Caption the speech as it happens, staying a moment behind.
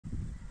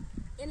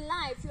In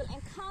life, you'll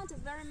encounter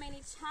very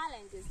many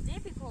challenges,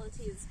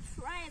 difficulties,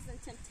 trials,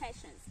 and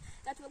temptations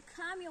that will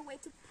come your way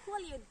to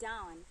pull you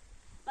down.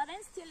 But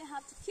then still you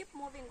have to keep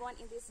moving on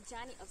in this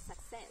journey of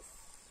success.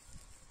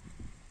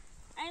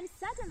 I am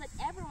certain that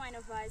every one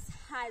of us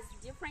has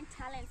different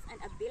talents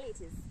and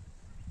abilities.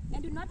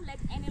 And do not let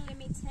any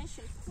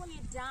limitation pull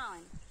you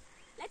down.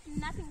 Let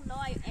nothing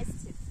lower your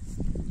esteem,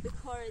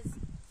 because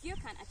you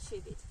can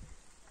achieve it.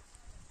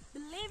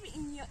 Believe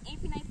in your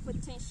infinite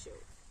potential.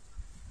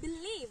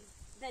 Believe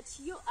that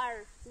you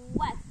are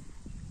worth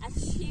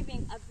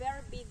achieving a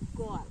very big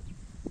goal,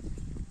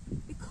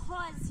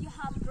 because you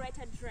have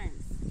greater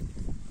dreams,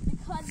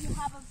 because you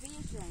have a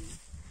vision,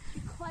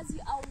 because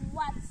you are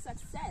worth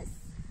success.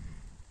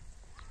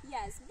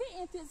 Yes, be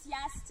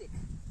enthusiastic,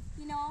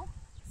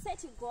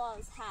 set your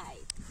goals high.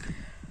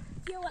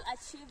 You will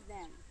achieve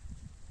them.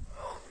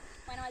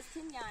 When I was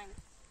still young,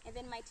 and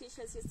then my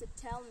teachers used to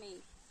tell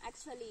me,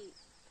 actually,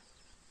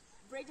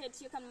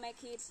 Bridget, you can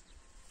make it.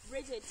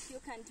 Bridget, you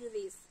can do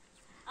this.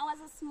 I was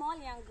a small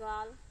young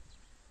girl,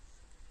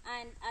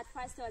 and at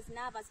first I was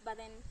nervous, but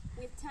then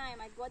with time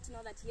I got to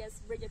know that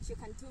yes, Bridget, you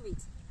can do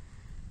it.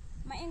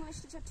 My English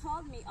teacher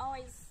told me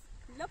always,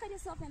 look at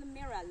yourself in the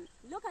mirror,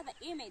 look at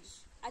your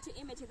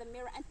image in the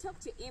mirror, and talk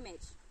to your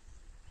image.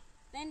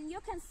 Then you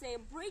can say,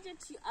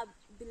 Bridget, you are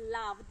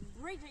beloved.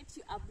 Bridget,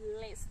 you are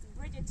blessed.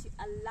 Bridget, you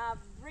are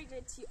loved.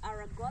 Bridget, you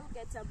are a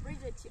goal-getter.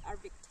 Bridget, you are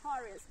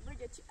victorious.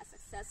 Bridget, you are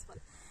successful.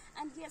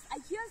 And yes, I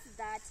use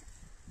that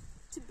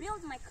to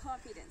build my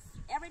confidence.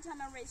 Every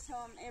time I reached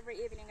home, every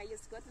evening, I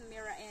used to go to the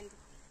mirror and,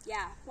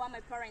 while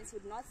my parents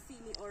would not see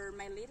me or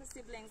my little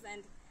siblings,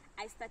 and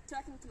I start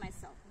talking to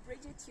myself,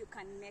 Bridget, you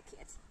can make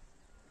it.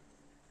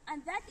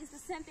 And that is the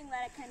same thing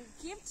that I can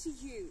give to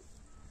you.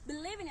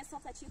 Believe in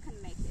yourself that you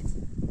can make it.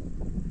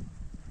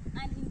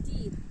 And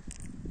indeed,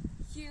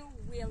 you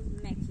will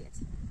make it.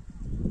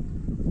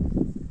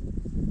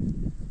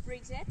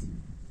 Bridget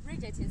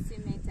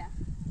Nsimenta,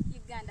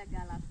 Uganda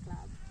Girl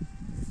Club.